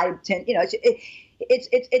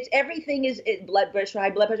 it's everything is blood pressure, high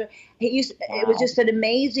blood pressure. It was just an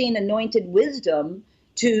amazing anointed wisdom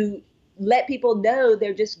to let people know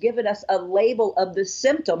they're just giving us a label of the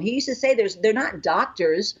symptom. He used to say they're not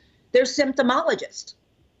doctors, they're symptomologists.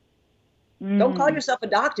 Don't call yourself a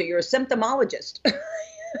doctor. You're a symptomologist.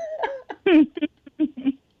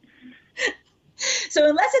 So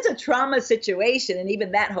unless it's a trauma situation, and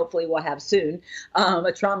even that hopefully we'll have soon,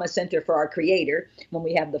 a trauma center for our creator when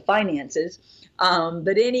we have the finances.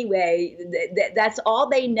 But anyway, that's all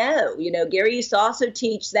they know. You know, Gary used to also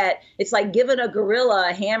teach that it's like giving a gorilla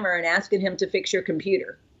a hammer and asking him to fix your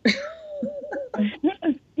computer.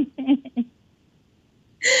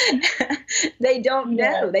 They don't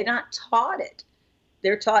know. They're not taught it.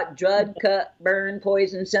 They're taught drug, cut, burn,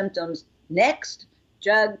 poison, symptoms. Next,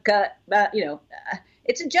 drug, cut,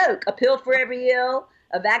 it's a joke. A pill for every ill,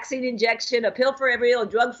 a vaccine injection, a pill for every ill, a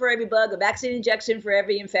drug for every bug, a vaccine injection for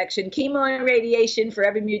every infection, chemo and radiation for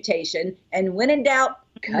every mutation. And when in doubt,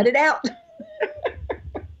 cut it out.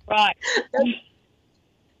 Right.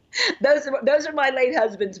 Those are my late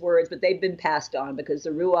husband's words, but they've been passed on because the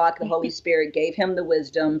Ruach, the Holy Spirit, gave him the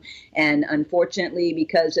wisdom. And unfortunately,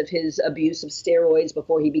 because of his abuse of steroids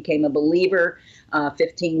before he became a believer,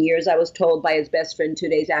 15 years, I was told by his best friend 2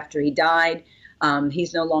 days after he died,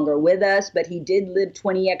 he's no longer with us, but he did live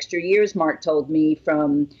 20 extra years, Mark told me,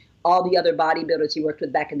 from all the other bodybuilders he worked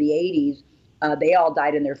with back in the 80s. They all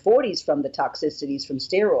died in their 40s from the toxicities from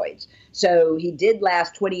steroids. So he did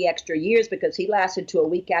last 20 extra years because he lasted to a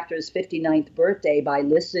week after his 59th birthday by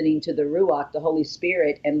listening to the Ruach, the Holy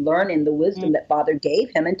Spirit, and learning the wisdom that Father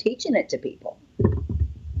gave him and teaching it to people.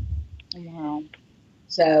 Wow.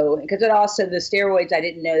 So, because it also, the steroids, I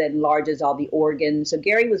didn't know that enlarges all the organs. So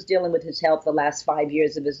Gary was dealing with his health the last 5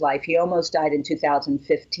 years of his life. He almost died in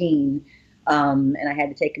 2015. And I had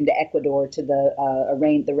to take him to Ecuador to the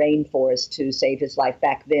rainforest to save his life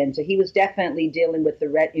back then. So he was definitely dealing with the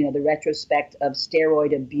retrospect of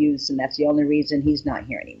steroid abuse, and that's the only reason he's not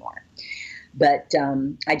here anymore. But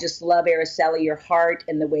I just love, Araceli, your heart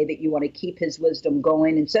and the way that you want to keep his wisdom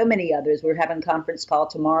going, and so many others. We're having a conference call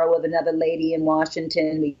tomorrow with another lady in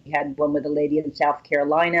Washington. We had one with a lady in South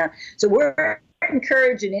Carolina. So we're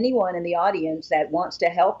encouraging anyone in the audience that wants to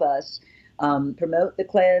help us promote the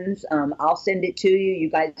cleanse. I'll send it to you. You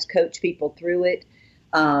guys coach people through it.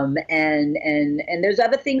 And there's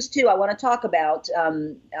other things too I want to talk about.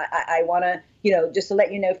 I want to, just to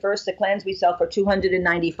let you know, first, the cleanse we sell for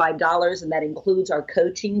 $295, and that includes our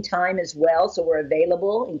coaching time as well. So we're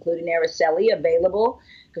available, including Araceli, available,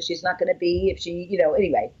 because she's not going to be, if she,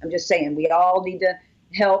 anyway, I'm just saying, we all need to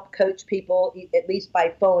help coach people, at least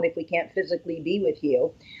by phone, if we can't physically be with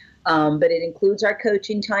you. But it includes our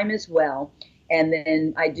coaching time as well. And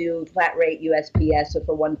then I do flat rate USPS. So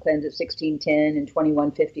for one cleanse at $16.10 and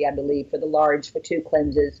 $21.50, I believe, for the large for two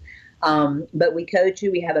cleanses. But we coach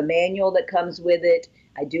you. We have a manual that comes with it.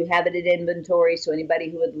 I do have it in inventory. So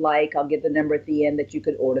anybody who would like, I'll give the number at the end that you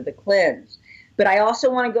could order the cleanse. But I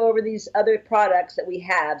also want to go over these other products that we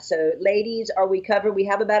have. So ladies, are we covered? We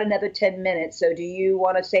have about another 10 minutes. So do you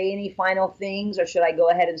want to say any final things, or should I go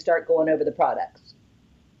ahead and start going over the products?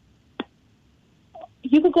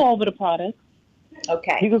 You could go over the product.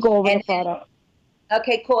 Okay. You could go over the product.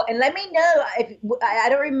 Okay, cool. And let me know if I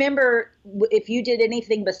don't remember if you did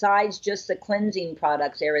anything besides just the cleansing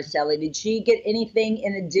products, Araceli. Did she get anything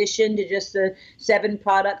in addition to just the 7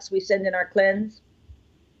 products we send in our cleanse?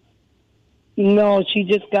 No, she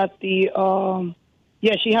just got the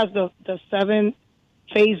she has the 7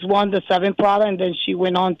 phase 1, the 7 product, and then she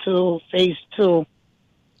went on to phase 2.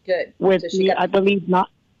 Good. With I believe not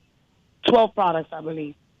 12 products, I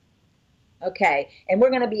believe. Okay, and we're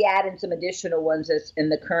going to be adding some additional ones that's in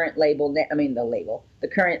the current the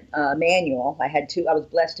current manual. I was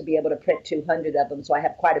blessed to be able to print 200 of them, so I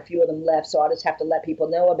have quite a few of them left, so I'll just have to let people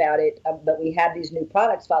know about it. But we have these new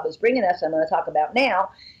products Father's bringing us, I'm going to talk about now,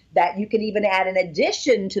 that you can even add in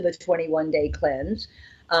addition to the 21-day cleanse.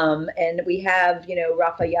 And we have,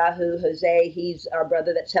 Rafayahu Jose, he's our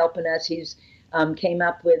brother that's helping us. He's came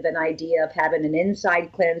up with an idea of having an inside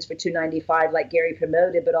cleanse for $295 like Gary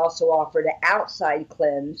promoted, but also offered an outside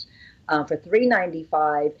cleanse for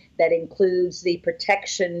 $395 that includes the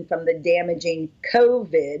protection from the damaging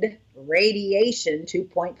COVID radiation,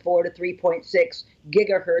 2.4 to 3.6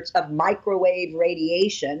 gigahertz of microwave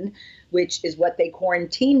radiation, which is what they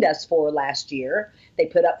quarantined us for last year. They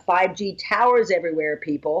put up 5G towers everywhere,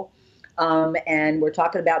 people. And we're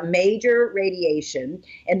talking about major radiation.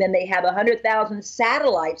 And then they have 100,000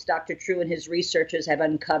 satellites Dr. True and his researchers have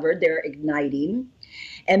uncovered. They're igniting.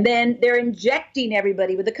 And then they're injecting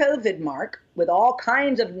everybody with the COVID mark with all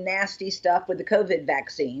kinds of nasty stuff with the COVID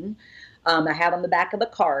vaccine. I have on the back of the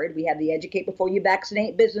card, we have the Educate Before You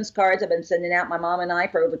Vaccinate business cards. I've been sending out, my mom and I,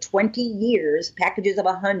 for over 20 years, packages of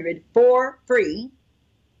 100 for free.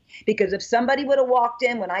 Because if somebody would have walked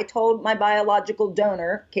in when I told my biological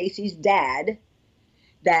donor, Casey's dad,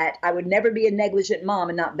 that I would never be a negligent mom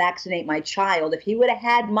and not vaccinate my child. If he would have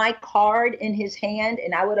had my card in his hand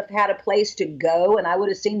and I would have had a place to go and I would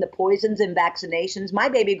have seen the poisons and vaccinations, my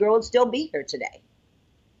baby girl would still be here today.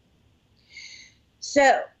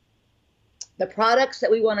 So the products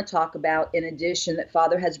that we want to talk about, in addition, that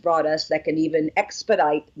Father has brought us that can even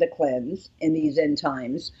expedite the cleanse in these end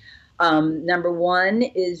times. Number one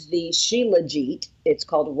is the Shilajit. It's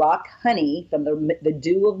called Rock Honey from the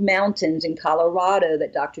Dew of Mountains in Colorado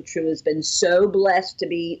that Dr. True has been so blessed to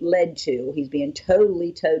be led to. He's being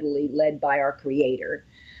totally, totally led by our Creator.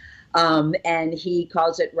 And he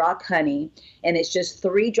calls it Rock Honey. And it's just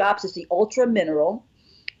 3 drops. It's the ultra mineral.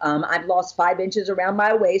 I've lost 5 inches around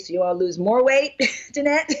my waist. You want to lose more weight,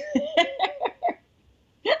 Jeanette?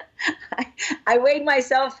 I weighed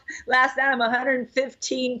myself last night. I'm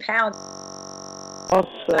 115 pounds.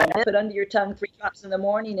 Awesome. Put under your tongue 3 drops in the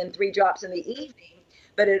morning and 3 drops in the evening.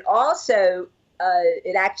 But it also,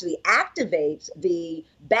 it actually activates the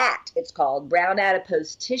BAT, it's called, brown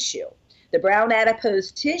adipose tissue. The brown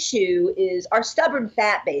adipose tissue is our stubborn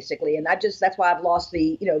fat, basically. And that's why I've lost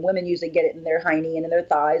women usually get it in their hiney and in their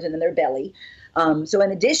thighs and in their belly. So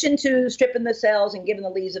in addition to stripping the cells and giving the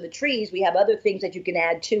leaves of the trees, we have other things that you can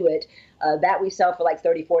add to it that we sell for like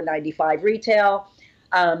 $34.95 retail.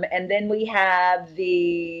 And then we have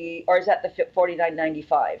or is that the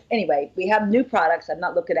 $49.95? Anyway, we have new products. I'm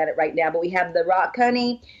not looking at it right now, but we have the Rock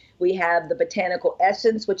Honey. We have the Botanical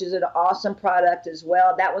Essence, which is an awesome product as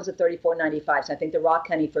well. That one's a $34.95. So I think the Rock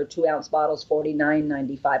Honey for a 2-ounce bottle is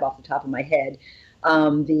 $49.95 off the top of my head.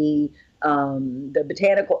 The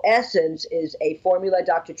Botanical Essence is a formula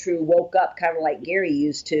Dr. True woke up kind of like Gary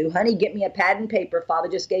used to. Honey, get me a pad and paper. Father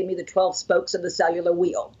just gave me the 12 spokes of the cellular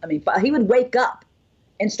wheel. I mean, he would wake up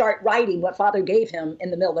and start writing what Father gave him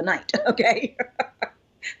in the middle of the night, okay?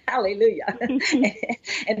 Hallelujah.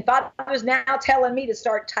 And Father was now telling me to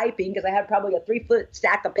start typing because I had probably a 3-foot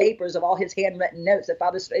stack of papers of all his handwritten notes that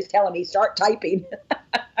Father is telling me, start typing.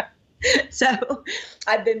 So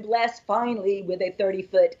I've been blessed finally with a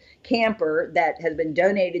 30-foot camper that has been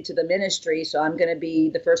donated to the ministry. So I'm going to be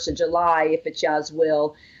the 1st of July, if it's Yah's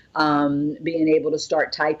will, being able to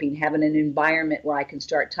start typing, having an environment where I can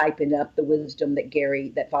start typing up the wisdom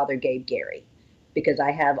that Father gave Gary, because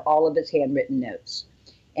I have all of his handwritten notes.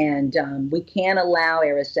 And we can't allow,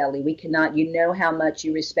 Araceli, we cannot, you know how much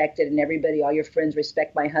you respected, and everybody, all your friends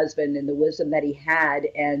respect my husband and the wisdom that he had.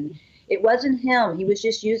 And it wasn't him. He was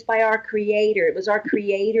just used by our Creator. It was our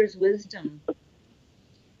Creator's wisdom.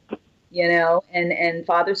 And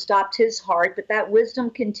Father stopped his heart, but that wisdom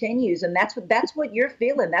continues. And that's what you're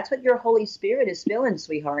feeling. That's what your Holy Spirit is feeling,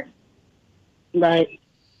 sweetheart. Right.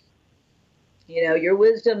 Your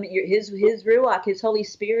wisdom, his Ruach, his Holy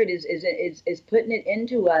Spirit is putting it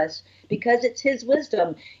into us because it's his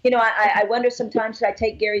wisdom. I wonder sometimes, should I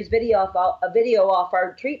take Gary's video off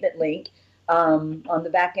our treatment link on the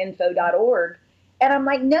backinfo.org? And I'm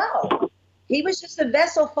like, no, he was just a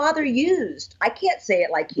vessel Father used. I can't say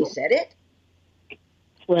it like he said it.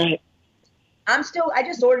 Right. I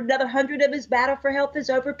just ordered another 100 of his Battle for Health is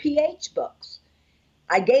Over pH books.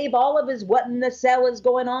 I gave all of his What in the Cell is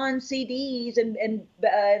Going On CDs and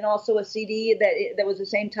also a CD that was the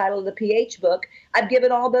same title of the pH book. I've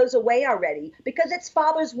given all those away already because it's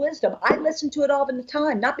Father's wisdom. I listen to it all the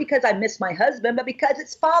time, not because I miss my husband, but because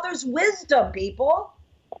it's Father's wisdom, people.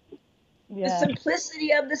 Yeah. The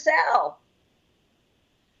simplicity of the cell.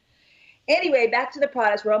 Anyway, back to the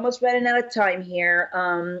products. We're almost running out of time here.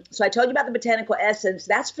 So I told you about the Botanical Essence.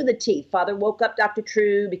 That's for the teeth. Father woke up Dr.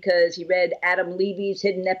 True because he read Adam Levy's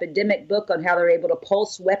Hidden Epidemic book on how they're able to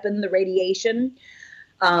pulse weapon the radiation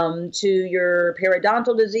to your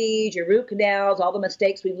periodontal disease, your root canals, all the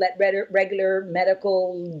mistakes we've let regular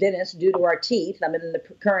medical dentists do to our teeth. I'm in the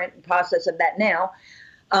current process of that now.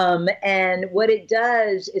 And what it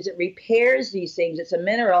does is it repairs these things. It's a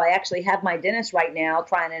mineral. I actually have my dentist right now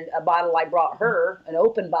trying a bottle I brought her, an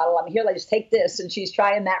open bottle. I'm here, just take this. And she's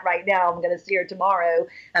trying that right now. I'm going to see her tomorrow.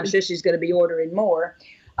 I'm sure she's going to be ordering more.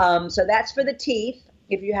 So that's for the teeth.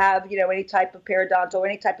 If you have, any type of periodontal or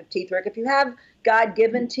any type of teeth work, if you have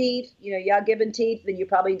God-given teeth, Yah-given teeth, then you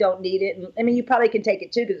probably don't need it. I mean, you probably can take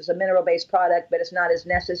it too because it's a mineral-based product, but it's not as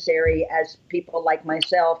necessary as people like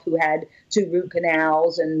myself who had 2 root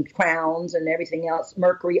canals and crowns and everything else,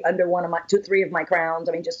 mercury under 3 of my crowns.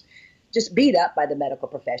 I mean, just beat up by the medical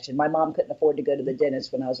profession. My mom couldn't afford to go to the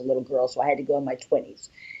dentist when I was a little girl, so I had to go in my 20s.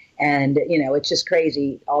 And, it's just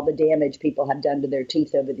crazy, all the damage people have done to their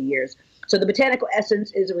teeth over the years. So the Botanical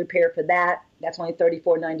Essence is a repair for that. That's only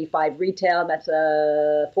 $34.95 retail. That's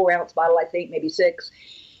a 4-ounce bottle, I think, maybe 6.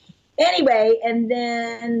 Anyway, and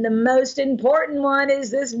then the most important one is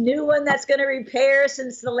this new one that's going to repair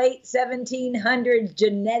since the late 1700s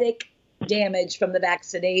genetic damage from the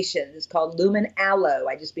vaccinations. It's called Lumen Aloe.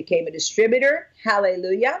 I just became a distributor.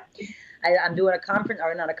 Hallelujah. I'm doing a conference,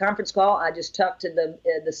 or not a conference call. I just talked to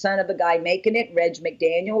the son of the guy making it, Reg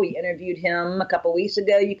McDaniel. We interviewed him a couple weeks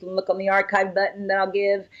ago. You can look on the archive button that I'll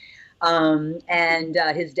give. And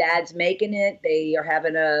his dad's making it.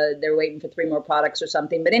 They're waiting for 3 more products or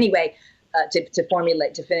something. But anyway,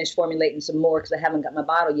 to finish formulating some more, because I haven't got my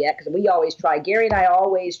bottle yet. Because Gary and I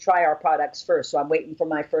always try our products first. So I'm waiting for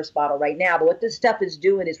my first bottle right now. But what this stuff is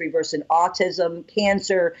doing is reversing autism,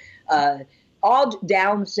 cancer, all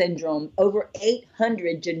Down syndrome, over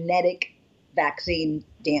 800 genetic vaccine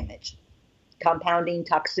damage, compounding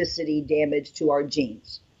toxicity damage to our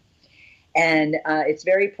genes. And it's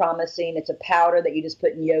very promising. It's a powder that you just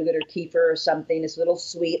put in yogurt or kefir or something. It's a little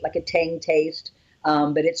sweet, like a tang taste,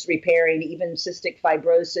 but it's repairing even cystic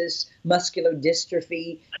fibrosis, muscular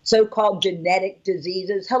dystrophy, so-called genetic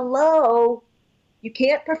diseases. Hello, you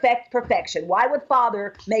can't perfect perfection. Why would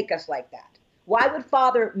Father make us like that? Why would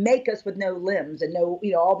Father make us with no limbs and no,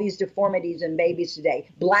 all these deformities in babies today?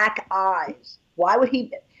 Black eyes. Why would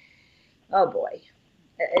he? Oh boy,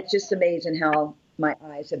 it's just amazing how my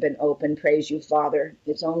eyes have been opened. Praise you, Father.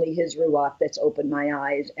 It's only his Ruach that's opened my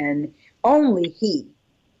eyes, and only he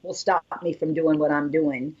will stop me from doing what I'm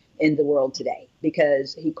doing in the world today,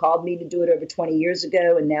 because he called me to do it over 20 years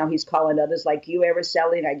ago, and now he's calling others like you,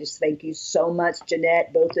 Araceli, and I just thank you so much,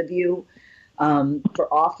 Jeanette, both of you, for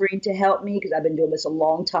offering to help me, because I've been doing this a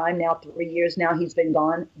long time now, 3 years now. He's been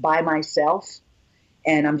gone by myself,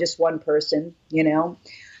 and I'm just one person,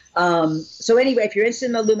 So anyway, if you're interested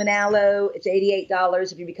in the Lumen Aloe, it's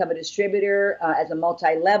 $88 if you become a distributor as a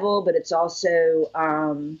multi-level, but it's also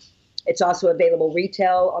available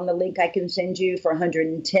retail on the link I can send you for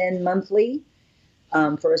 $110 monthly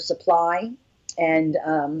for a supply. And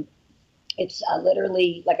it's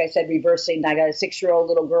literally, like I said, reversing. I got a 6-year-old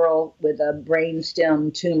little girl with a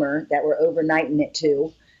brainstem tumor that we're overnighting it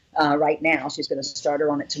to right now. She's going to start her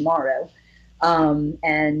on it tomorrow.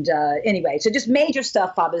 Anyway, so just major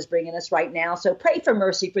stuff Father's bringing us right now. So pray for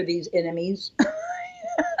mercy for these enemies,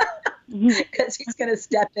 because he's going to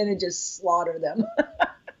step in and just slaughter them.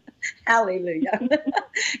 Hallelujah.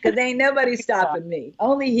 Because ain't nobody stopping me.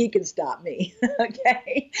 Only he can stop me.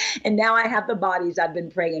 Okay. And now I have the bodies I've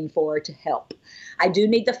been praying for to help. I do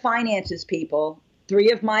need the finances, people.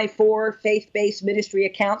 3 of my 4 faith-based ministry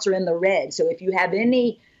accounts are in the red. So if you have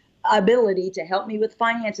any ability to help me with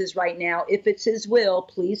finances right now, if it's his will,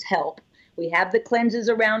 please help. We have the cleanses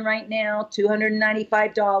around right now,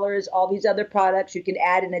 $295. All these other products you can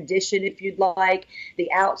add in addition if you'd like. The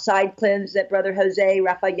outside cleanse that Brother Jose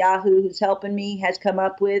Rafayahu, who's helping me, has come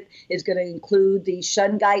up with is going to include the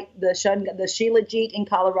shungite, the shilajit in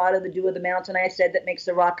Colorado, the dew of the mountain I said that makes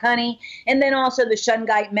the rock honey, and then also the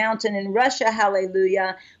shungite mountain in Russia.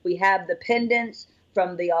 Hallelujah. We have the pendants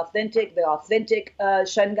from the authentic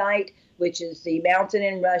shungite, which is the mountain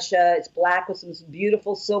in Russia. It's black with some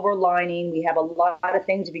beautiful silver lining. We have a lot of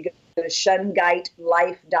things. If you go to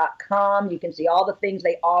shungitelife.com, you can see all the things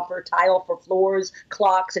they offer, tile for floors,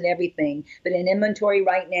 clocks, and everything. But in inventory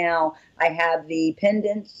right now, I have the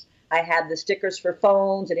pendants, I have the stickers for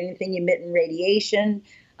phones and anything emitting radiation,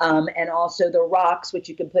 and also the rocks, which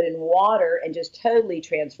you can put in water and just totally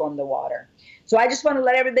transform the water. So I just want to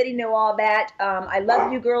let everybody know all that. I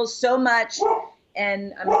love you girls so much.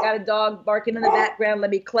 And I've got a dog barking in the background. Let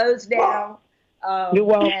me close down. You're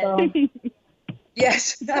welcome.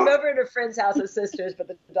 Yes, I'm over at a friend's house of sisters, but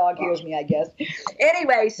the dog hears me, I guess.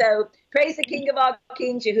 Anyway, so praise the King of all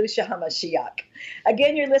Kings, Yahushua HaMashiach.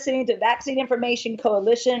 Again, you're listening to Vaccine Information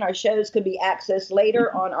Coalition. Our shows can be accessed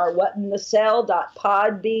later on our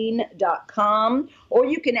whatinthecell.podbean.com, or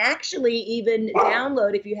you can actually even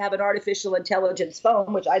download if you have an artificial intelligence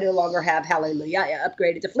phone, which I no longer have. Hallelujah, I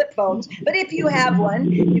upgraded to flip phones. But if you have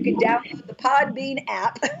one, you can download the Podbean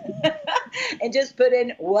app and just put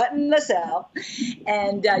in What in the Cell,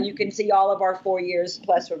 and you can see all of our 4 years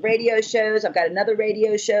plus of radio shows. I've got another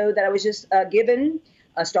radio show that I was just given.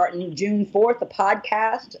 Starting June 4th, a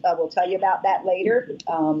podcast. We'll tell you about that later.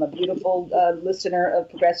 A beautiful listener of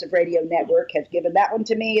Progressive Radio Network has given that one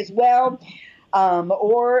to me as well.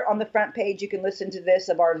 Or on the front page, you can listen to this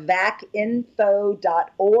of our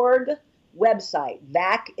vacinfo.org website,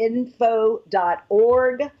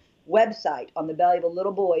 vacinfo.org website, on the belly of a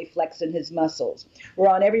little boy flexing his muscles. We're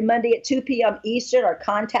on every Monday at 2 p.m. Eastern. Our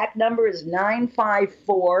contact number is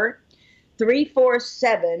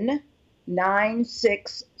 954-347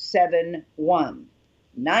 9671.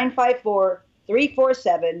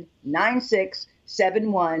 954-347-9671.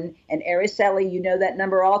 888-888-7271. And Araceli, you know that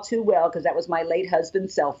number all too well because that was my late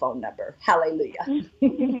husband's cell phone number. Hallelujah.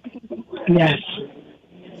 Yes.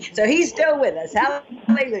 So he's still with us.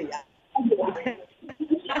 Hallelujah.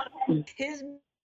 His